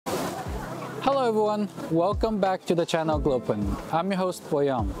Hello everyone, welcome back to the channel Glopen. I'm your host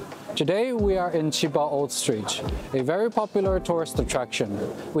Boyang. Today we are in Qibao Old Street, a very popular tourist attraction,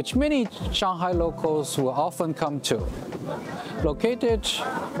 which many Shanghai locals will often come to. Located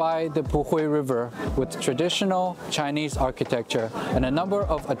by the Puhui River with traditional Chinese architecture and a number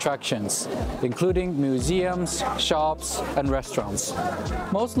of attractions, including museums, shops, and restaurants.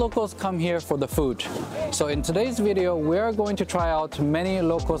 Most locals come here for the food, so in today's video we are going to try out many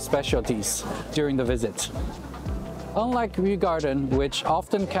local specialties during the visit. Unlike Rue Garden, which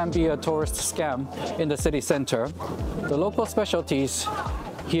often can be a tourist scam in the city center, the local specialties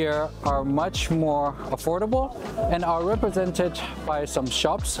here are much more affordable and are represented by some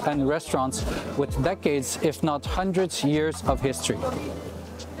shops and restaurants with decades, if not hundreds, years of history.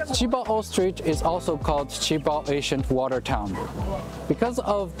 Qibao Old Street is also called Qibao Ancient Water Town. Because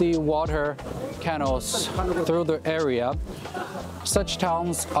of the water canals through the area, such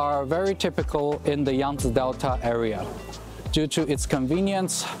towns are very typical in the Yangtze Delta area due to its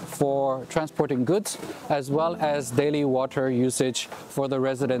convenience for transporting goods as well as daily water usage for the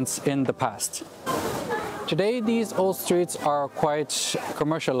residents in the past. Today, these old streets are quite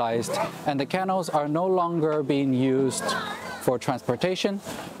commercialized and the canals are no longer being used for transportation,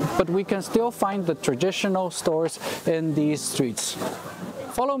 but we can still find the traditional stores in these streets.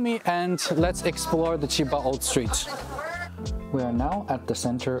 Follow me and let's explore the Qibao Old Street. We are now at the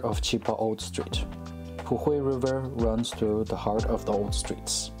center of Qibao Old Street. Puhui River runs through the heart of the old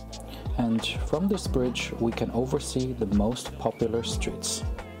streets. And from this bridge, we can oversee the most popular streets.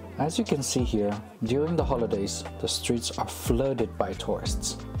 As you can see here, during the holidays, the streets are flooded by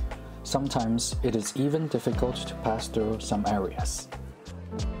tourists. Sometimes it is even difficult to pass through some areas.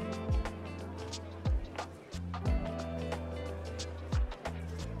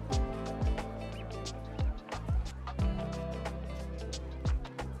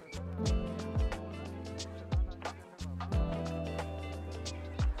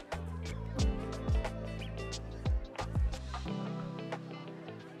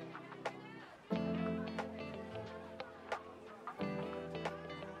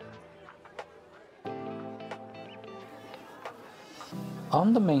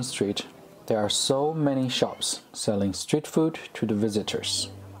 On the main street, there are so many shops selling street food to the visitors.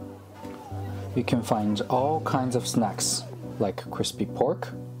 You can find all kinds of snacks like crispy pork,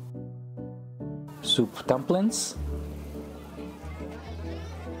 soup dumplings,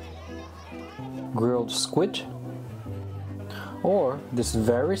 grilled squid, or this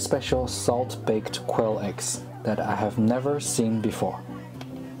very special salt-baked quail eggs that I have never seen before.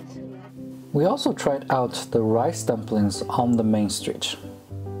 We also tried out the rice dumplings on the main street.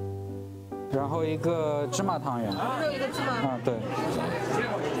 然后一个芝麻汤圆。对。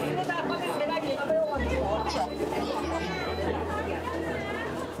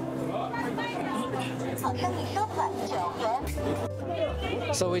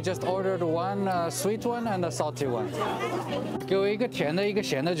So we just ordered one sweet one and a salty one. 给我一个甜的，一个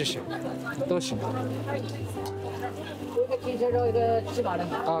咸的就行，都行。一个鸡翅肉，一个芝麻的。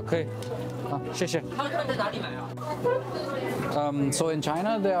啊，可以。 谢谢。So in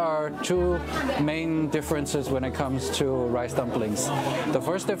China, there are two main differences when it comes to rice dumplings. The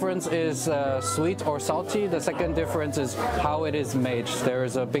first difference is sweet or salty. The second difference is how it is made. There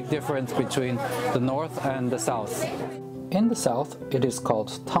is a big difference between the north and the south. In the south, it is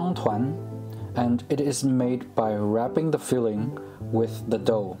called tang tuan, and it is made by wrapping the filling with the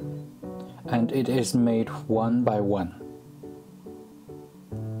dough, and it is made one by one.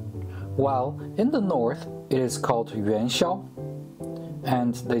 While in the north, it is called yuanxiao,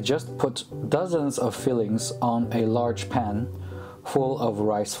 and they just put dozens of fillings on a large pan full of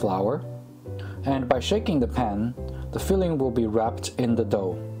rice flour, and by shaking the pan, the filling will be wrapped in the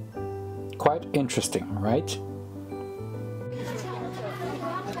dough. Quite interesting, right?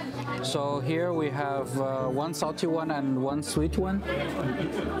 So here we have one salty one and one sweet one.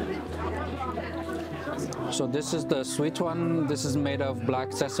 So this is the sweet one. This is made of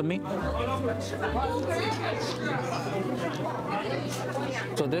black sesame.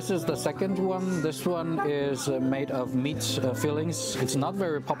 So this is the second one. This one is made of meat fillings. It's not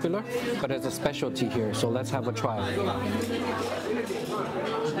very popular, but it's a specialty here. So let's have a try.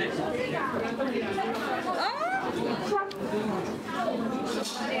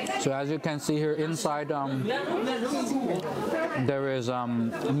 So as you can see here inside, there is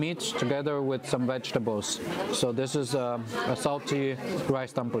meat together with some vegetables. So this is a salty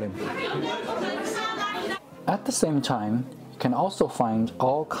rice dumpling. At the same time, you can also find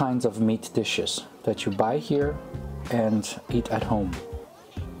all kinds of meat dishes that you buy here and eat at home,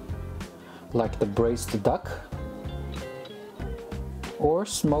 like the braised duck or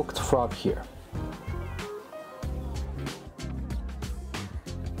smoked frog here.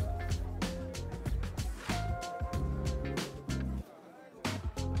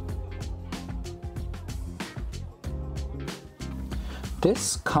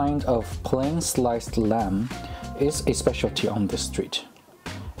 This kind of plain sliced lamb is a specialty on this street,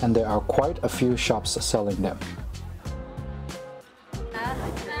 and there are quite a few shops selling them.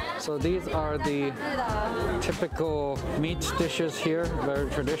 So these are the typical meat dishes here, very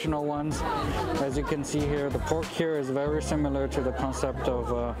traditional ones. As you can see here, the pork here is very similar to the concept of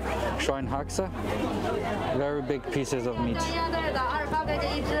Schweinehaxe. Very big pieces of meat.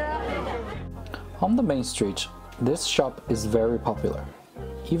 On the main street, this shop is very popular.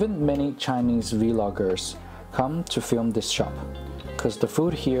 Even many Chinese vloggers come to film this shop, because the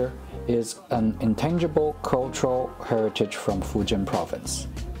food here is an intangible cultural heritage from Fujian province.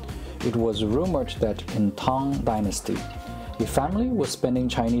 It was rumored that in Tang Dynasty, a family was spending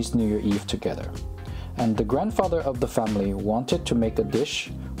Chinese New Year Eve together, and the grandfather of the family wanted to make a dish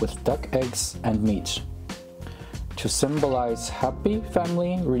with duck eggs and meat to symbolize happy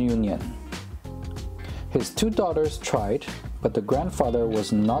family reunion. His two daughters tried, but the grandfather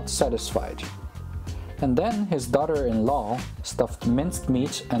was not satisfied. And then his daughter-in-law stuffed minced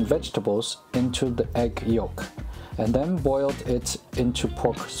meat and vegetables into the egg yolk, and then boiled it into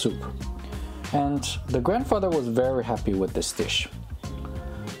pork soup. And the grandfather was very happy with this dish.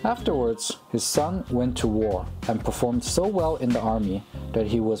 Afterwards, his son went to war and performed so well in the army that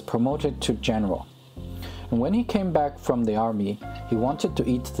he was promoted to general. And when he came back from the army, he wanted to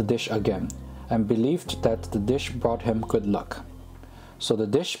eat the dish again, and believed that the dish brought him good luck. So the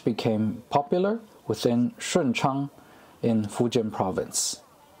dish became popular within Shunchang in Fujian province.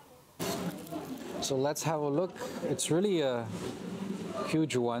 So let's have a look. It's really a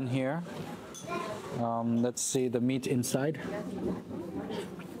huge one here. Let's see the meat inside.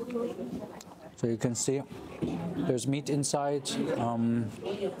 So you can see there's meat inside.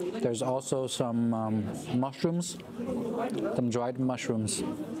 There's also some mushrooms, some dried mushrooms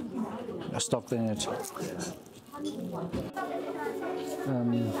stuffed in it.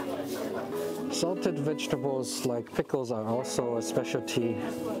 Salted vegetables like pickles are also a specialty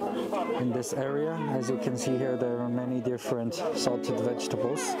in this area. As you can see here, there are many different salted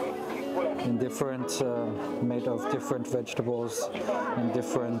vegetables in made of different vegetables in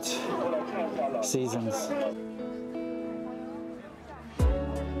different seasons.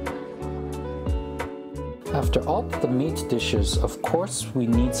 After all the meat dishes, of course, we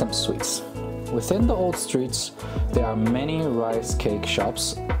need some sweets. Within the old streets, there are many rice cake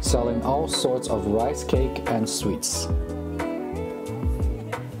shops selling all sorts of rice cake and sweets.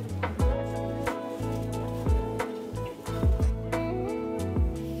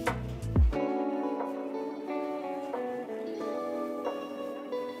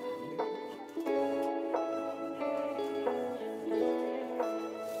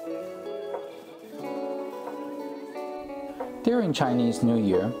 During Chinese New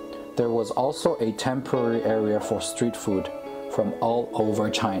Year, there was also a temporary area for street food from all over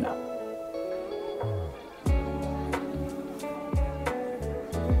China.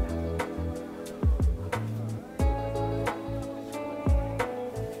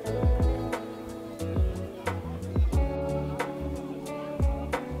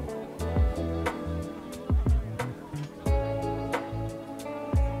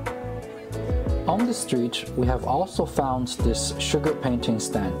 On the street, we have also found this sugar painting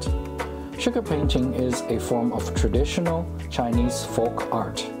stand. Sugar painting is a form of traditional Chinese folk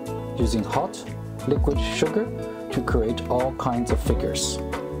art, using hot, liquid sugar to create all kinds of figures.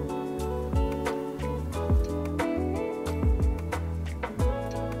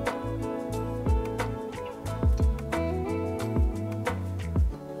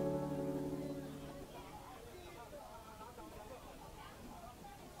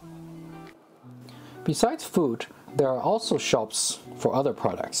 Besides food, there are also shops for other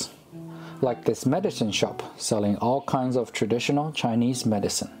products, like this medicine shop selling all kinds of traditional Chinese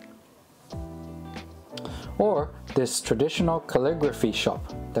medicine. Or this traditional calligraphy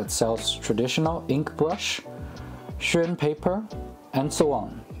shop that sells traditional ink brush, xuan paper, and so on.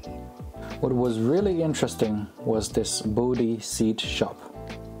 What was really interesting was this Bodhi seed shop.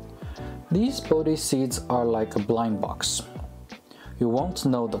 These Bodhi seeds are like a blind box. You won't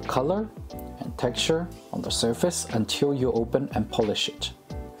know the color and texture on the surface until you open and polish it.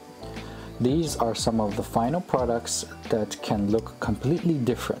 These are some of the final products that can look completely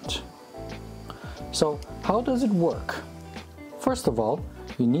different. So how does it work? First of all,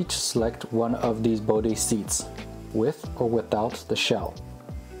 you need to select one of these Bodhi seeds, with or without the shell.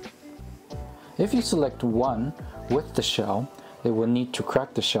 If you select one with the shell, they will need to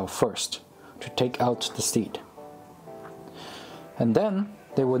crack the shell first to take out the seed. And then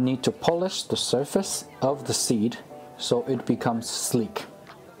they will need to polish the surface of the seed so it becomes sleek.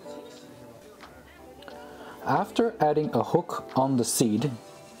 After adding a hook on the seed,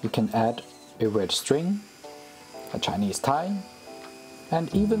 you can add a red string, a Chinese tie,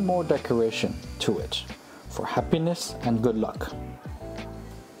 and even more decoration to it for happiness and good luck.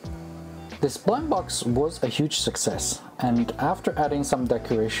 This blind box was a huge success, and after adding some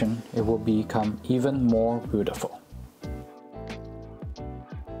decoration, it will become even more beautiful.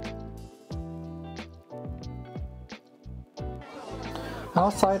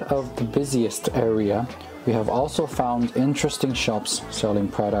 Outside of the busiest area, we have also found interesting shops selling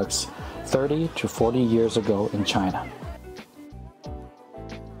products 30 to 40 years ago in China.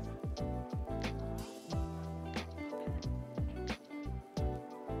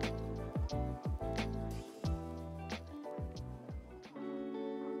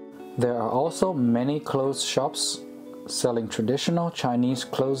 There are also many clothes shops selling traditional Chinese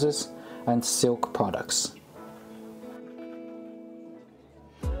clothes and silk products.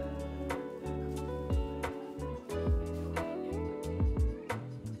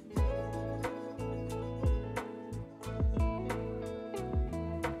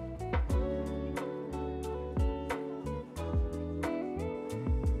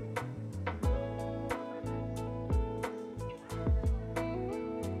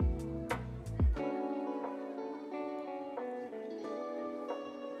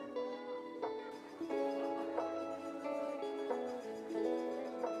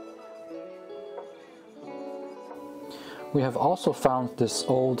 We have also found this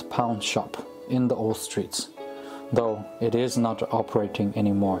old pawn shop in the old streets, though it is not operating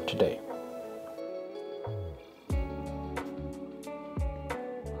anymore today.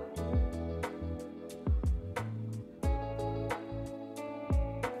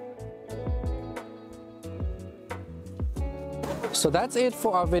 So that's it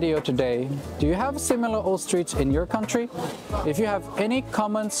for our video today. Do you have similar old streets in your country? If you have any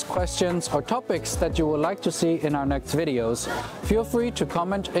comments, questions, or topics that you would like to see in our next videos, feel free to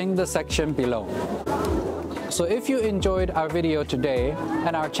comment in the section below. So if you enjoyed our video today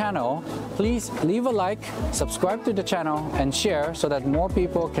and our channel, please leave a like, subscribe to the channel, and share so that more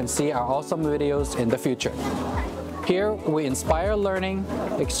people can see our awesome videos in the future. Here we inspire learning,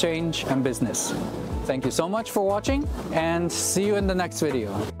 exchange, and business. Thank you so much for watching, and see you in the next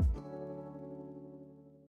video.